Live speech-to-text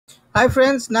Hi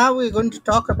friends, now we're going to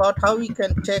talk about how we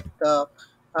can check the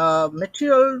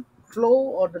material flow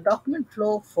or the document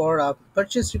flow for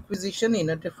purchase requisition in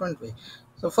a different way.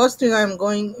 So first thing I'm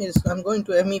going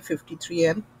to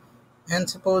ME53N, and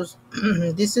suppose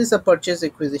this is a purchase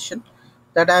requisition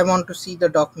that I want to see the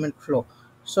document flow.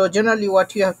 So generally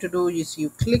what you have to do is you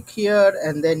click here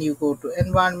and then you go to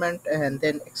environment and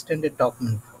then extended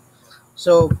document flow.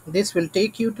 So this will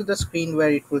take you to the screen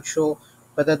where it will show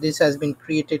whether this has been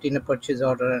created in a purchase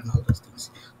order and all those things.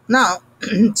 Now,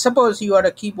 suppose you are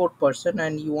a keyboard person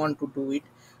and you want to do it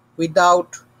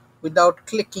without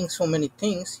clicking so many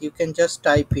things. You can just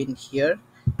type in here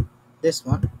this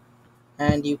one,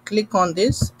 and you click on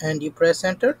this and you press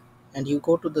enter, and you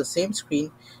go to the same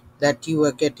screen that you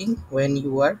are getting when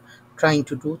you are trying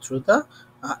to do through the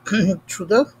uh, through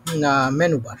the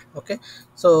menu bar. Okay,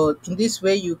 so in this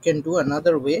way you can do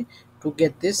another way to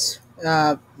get this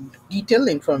detailed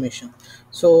information.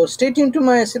 So stay tuned to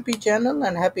my SAP channel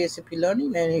and happy SAP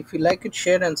learning, and if you like it,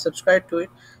 share and subscribe to it,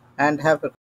 and have a